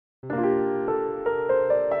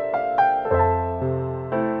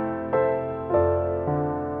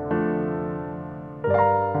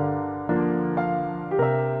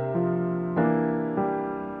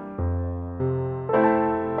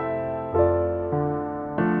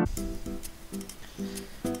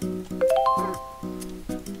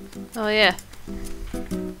Oh yeah.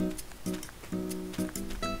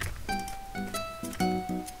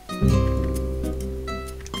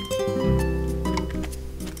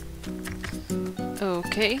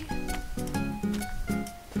 Okay.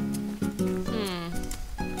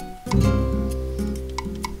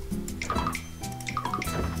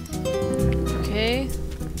 Okay.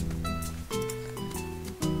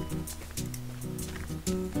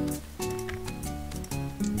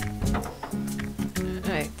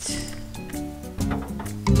 Right.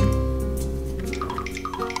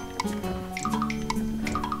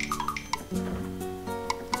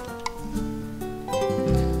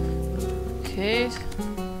 Okay.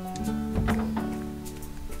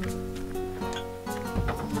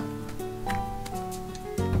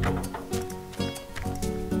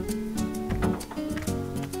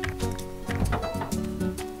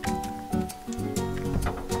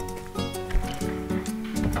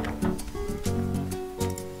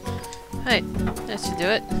 Right, that should do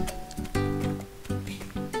it.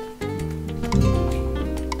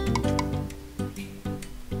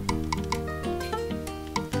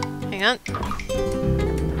 Hang on.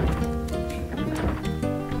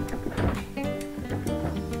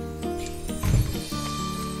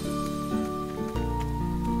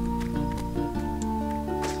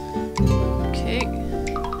 Okay.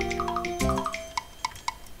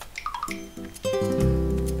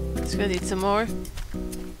 It's gonna need some more.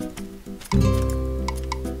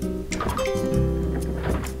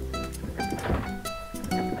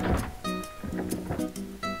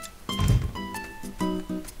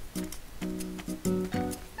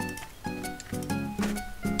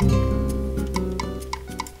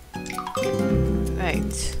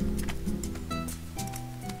 Right.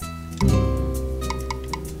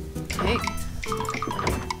 Okay.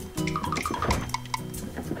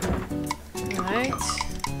 Right.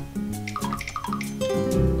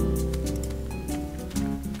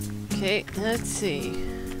 Okay, let's see.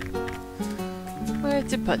 Where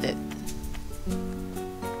to put it?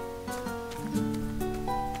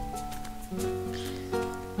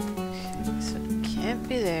 Okay, so it can't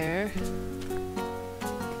be there.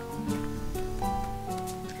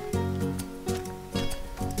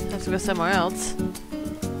 Have to go somewhere else.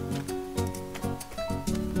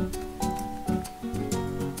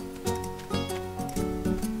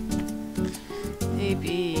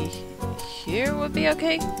 Maybe here would be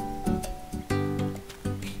okay?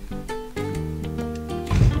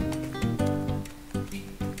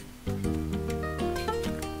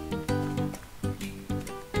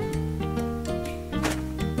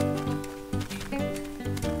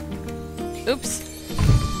 Oops.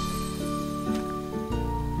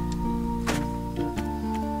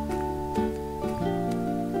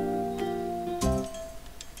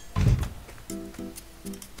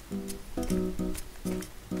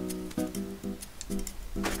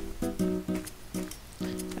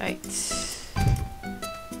 Right.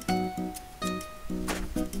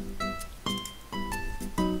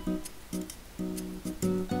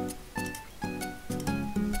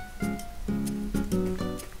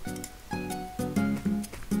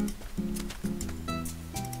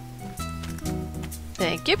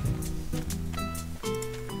 Thank you.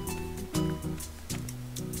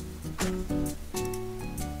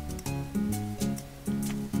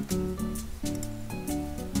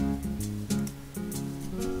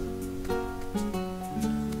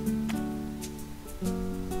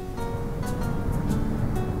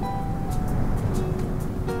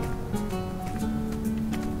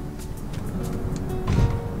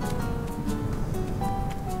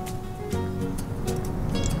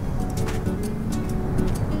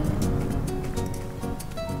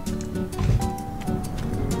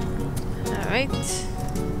 Right.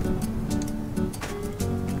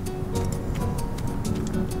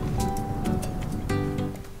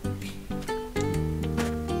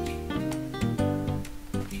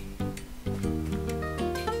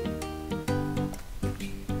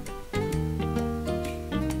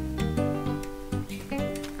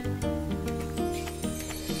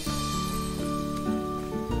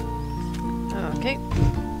 Okay.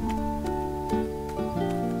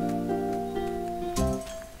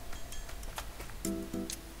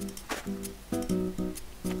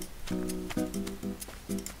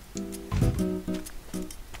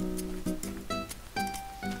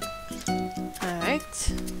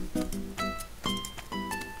 Alright.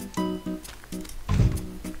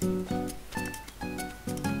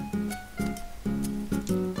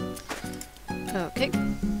 Okay.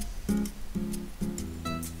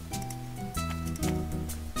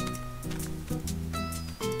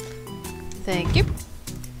 Thank you.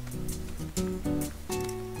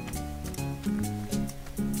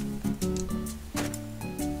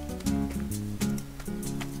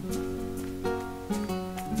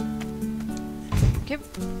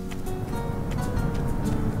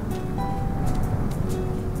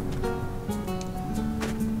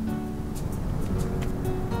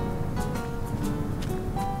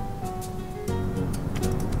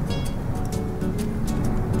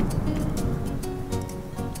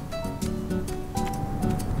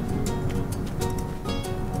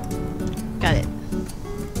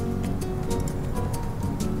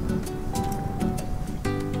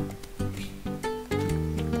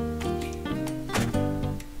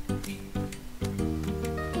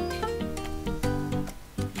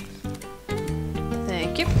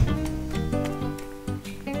 Thank you.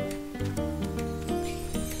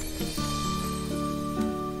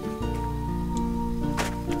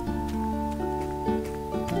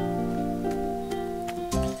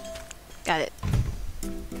 Got it.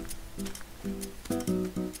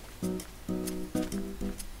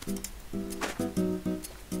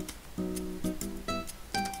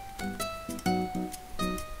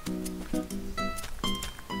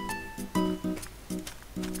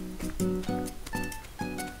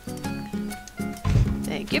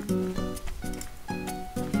 Thank you.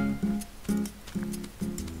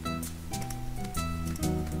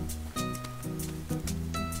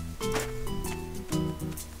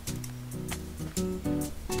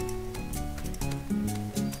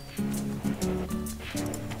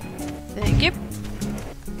 Thank you.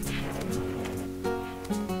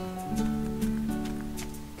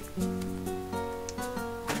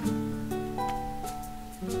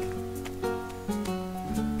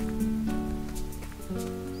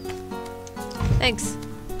 Thanks.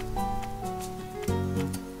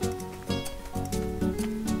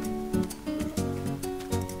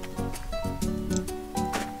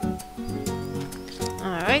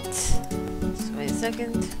 Alright. Just wait a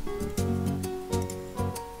second.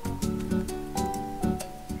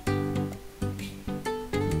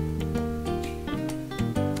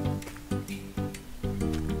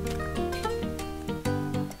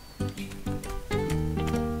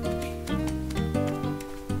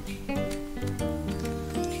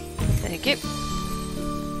 Thank you.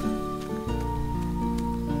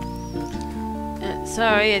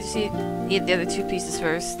 Sorry, I just need the other two pieces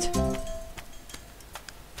first.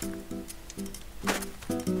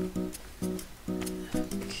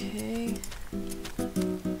 Okay.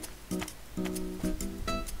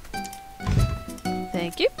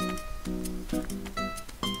 Thank you.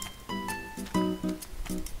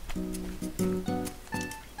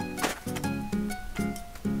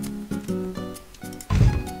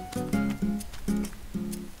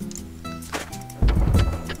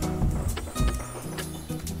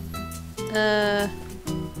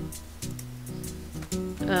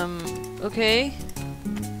 Okay.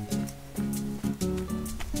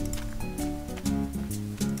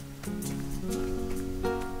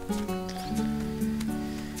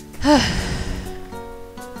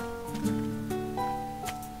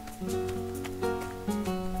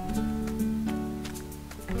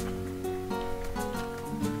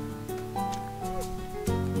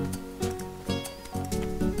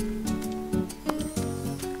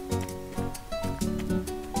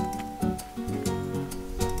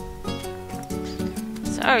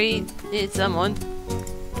 Sorry, it's someone.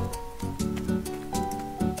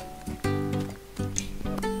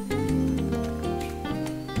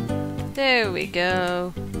 There we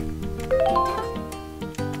go.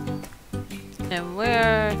 And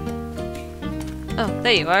where? Oh,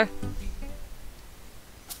 there you are.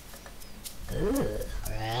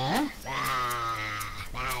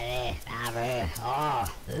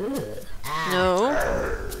 No.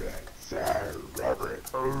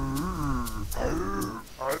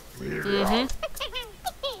 Mm-hmm.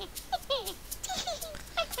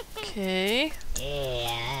 Okay.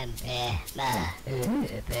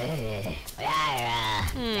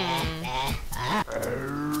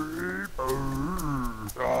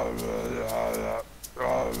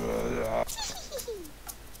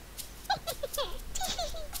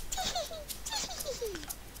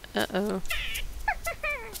 Uh-oh.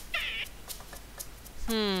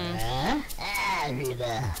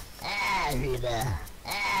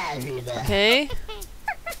 Okay.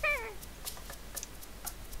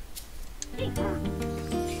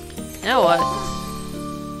 Now what?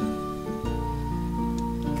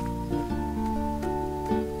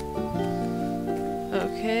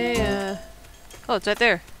 Okay, oh, it's right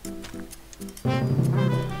there.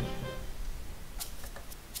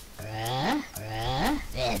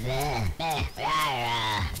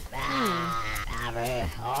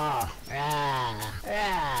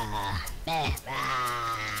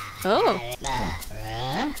 Oh.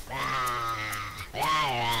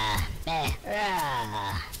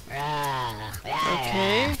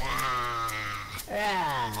 Okay.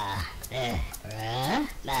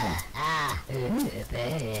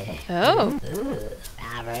 Oh.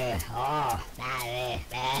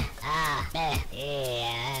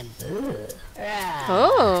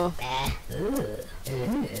 Oh.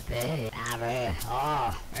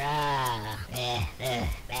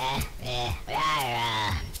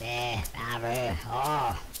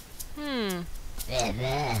 Hmm. I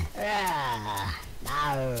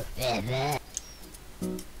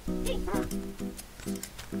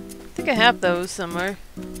think I have those somewhere.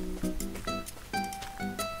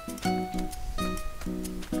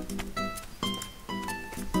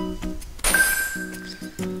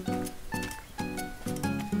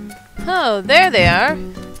 Oh, there they are.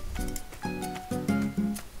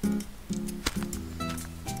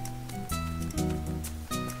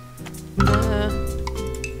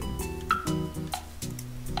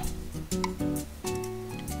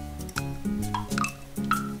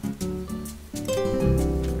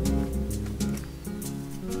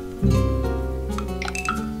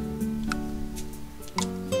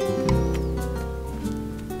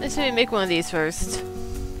 Let's maybe make one of these first.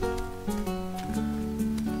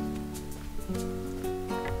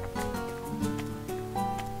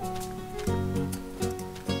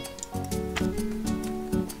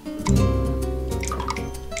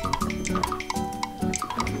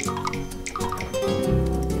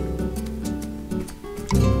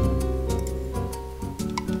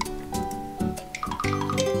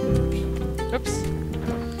 Oops.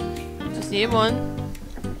 Just need one.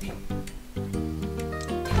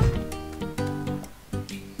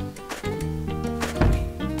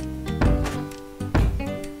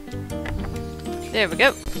 There we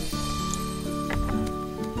go.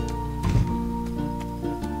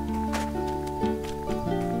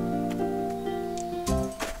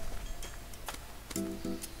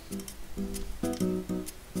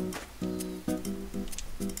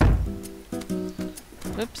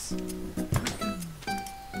 Oops.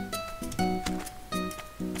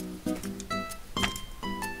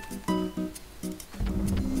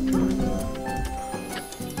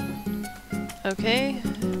 Okay.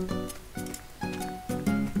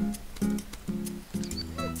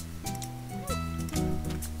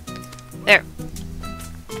 There.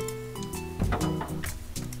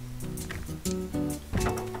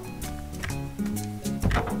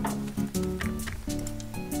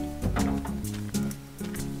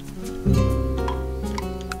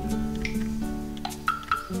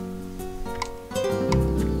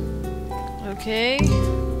 Okay.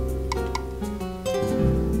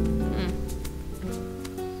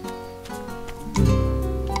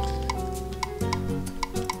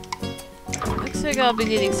 Looks like I'll be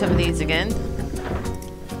needing some of these again.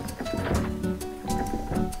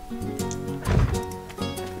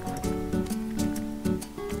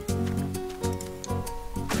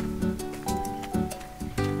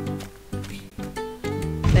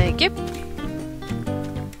 Thank you.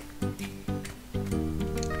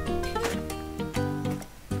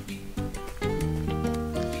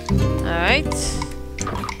 All right.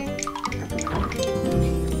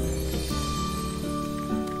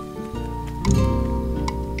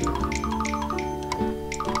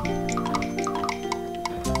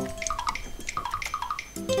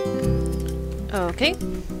 Okay.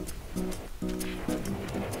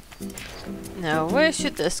 Now, where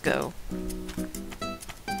should this go?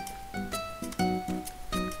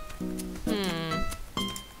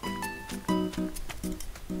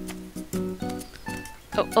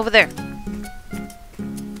 Oh, over there.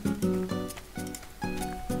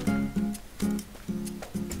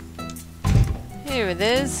 Here it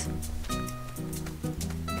is.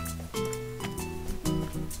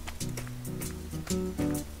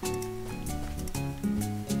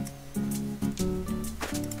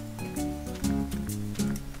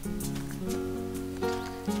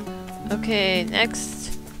 Okay, next.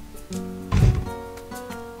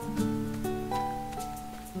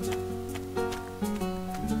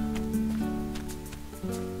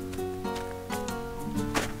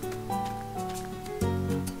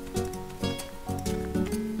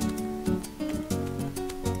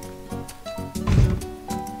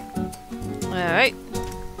 Alright.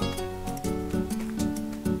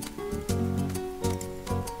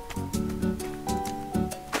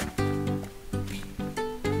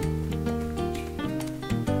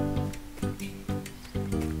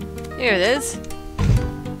 Here it is.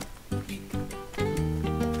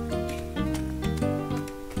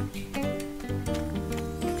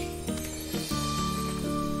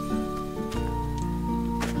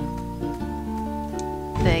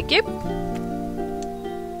 Thank you.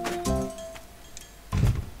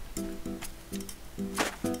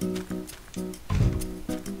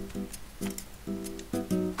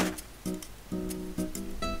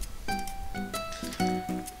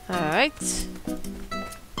 All right.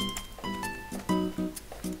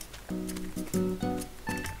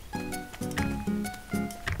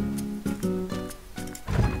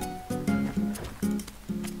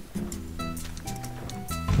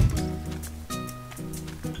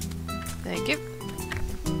 Thank you.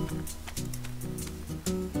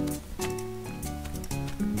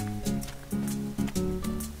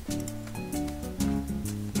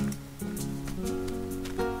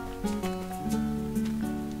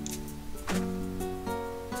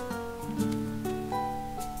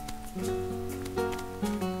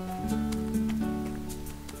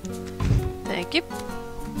 Thank you.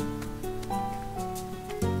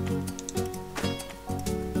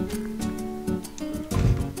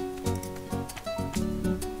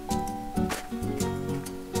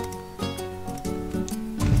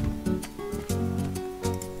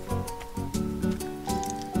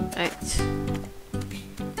 Right.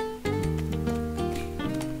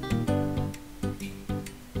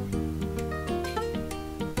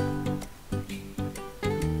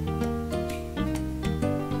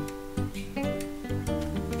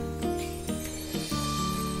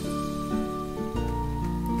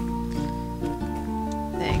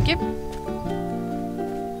 Thank you.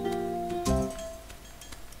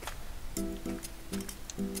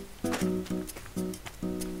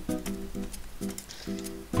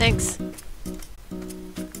 Thanks.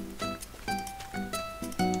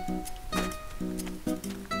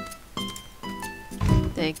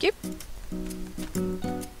 Thank you.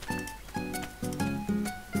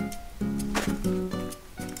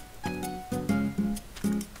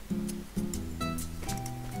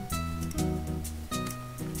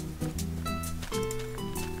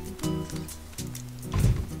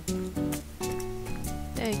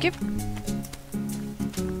 Thank you.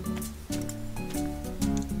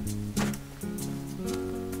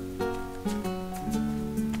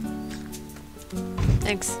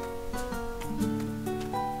 Thanks.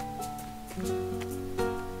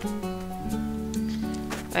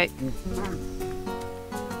 Right.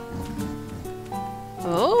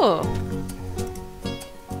 Oh.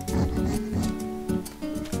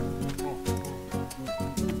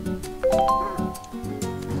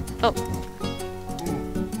 Oh.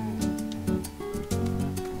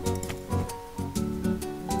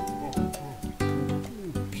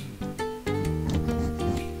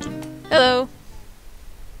 Hello.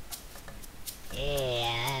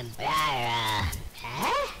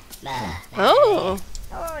 Oh.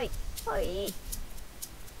 Oi, oi.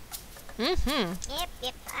 Mm-hmm. Yep,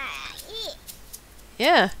 yep.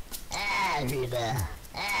 Yeah. Arriba,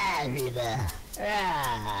 arriba.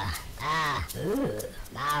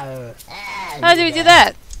 How do we do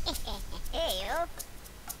that? Hey, oh.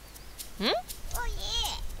 Hmm? Oh,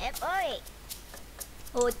 yeah. Hey, boy.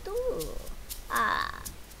 Oh, tu.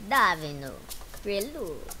 Davino. Relu.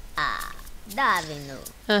 Davino.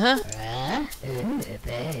 Uh-huh.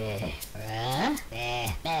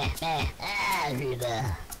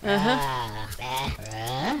 Uh-huh.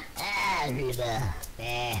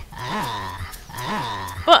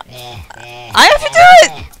 What? I have to do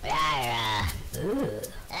it!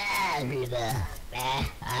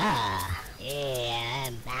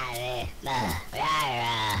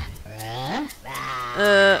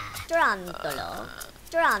 Trantolo.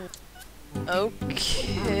 Trant.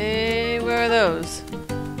 Okay, where are those?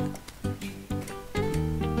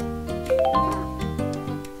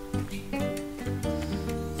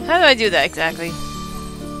 How do I do that exactly?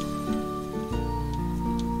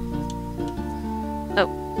 Oh,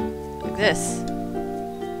 like this.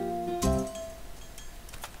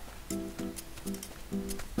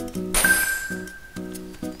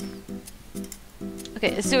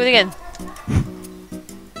 Okay, let's do it again.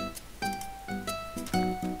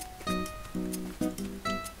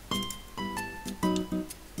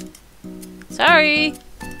 Sorry.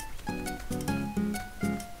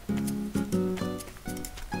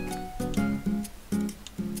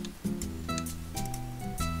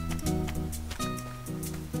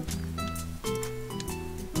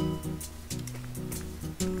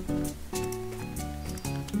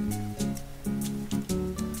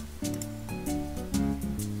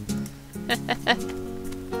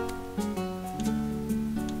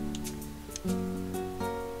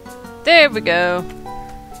 There we go.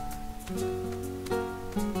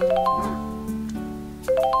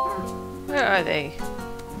 Where are they?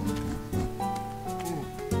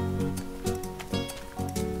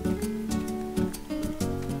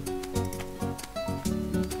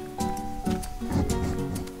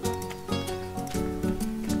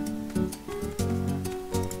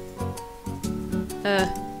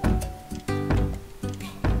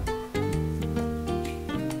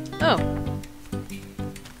 Oh.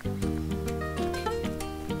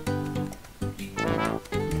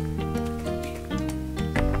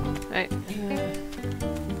 Right.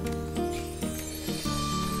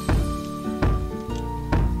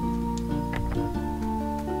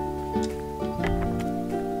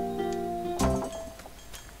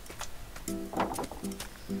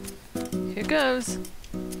 Here goes.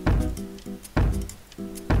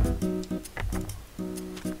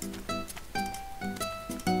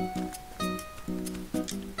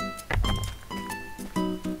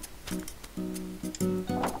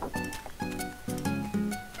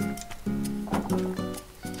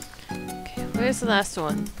 Where's the last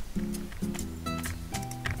one?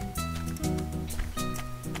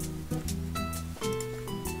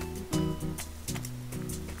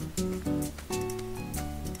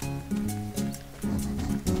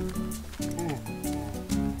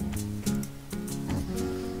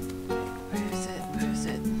 Where is it? Where is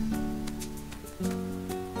it?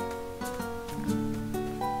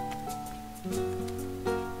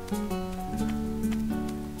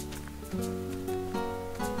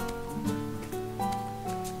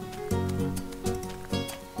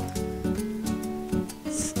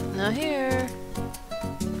 It's not here.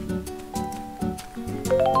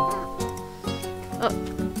 Oh,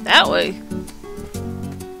 that way.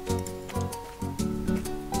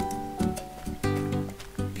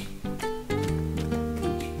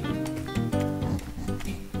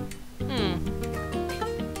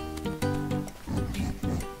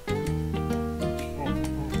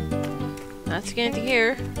 Not getting to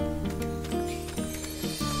here.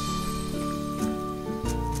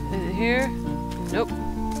 Is it here? Nope.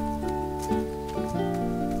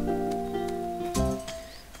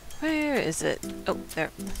 Where is it? Oh,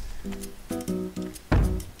 there.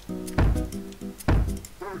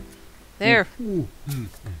 There.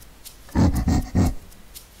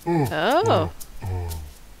 Oh.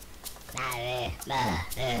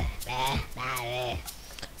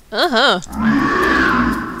 Uh-huh.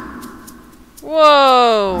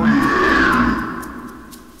 Whoa!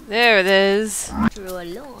 There it is.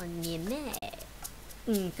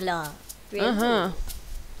 Uh-huh.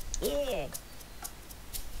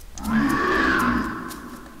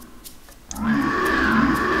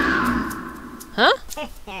 Huh?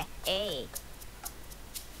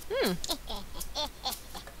 Hmm.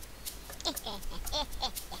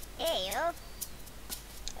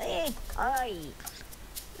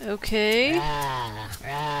 Okay.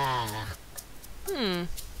 Hmm.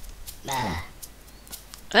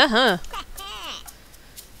 Uh-huh.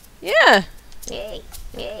 Yeah.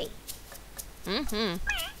 Mm-hmm.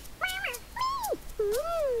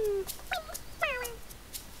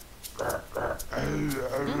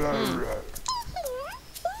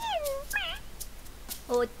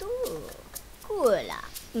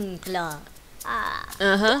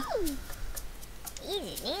 Uh-huh.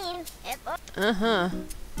 Uh-huh.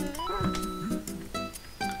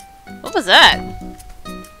 What was that?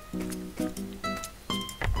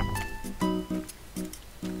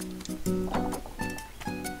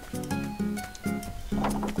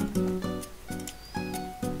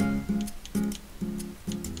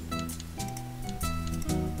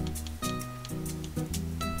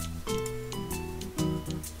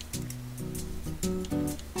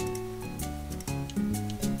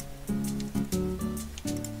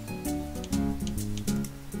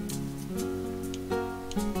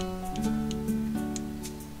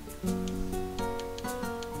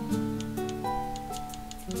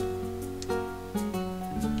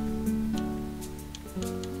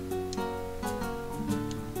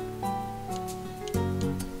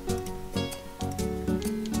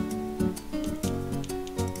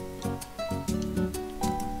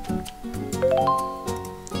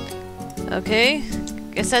 Okay,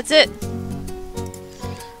 guess that's it.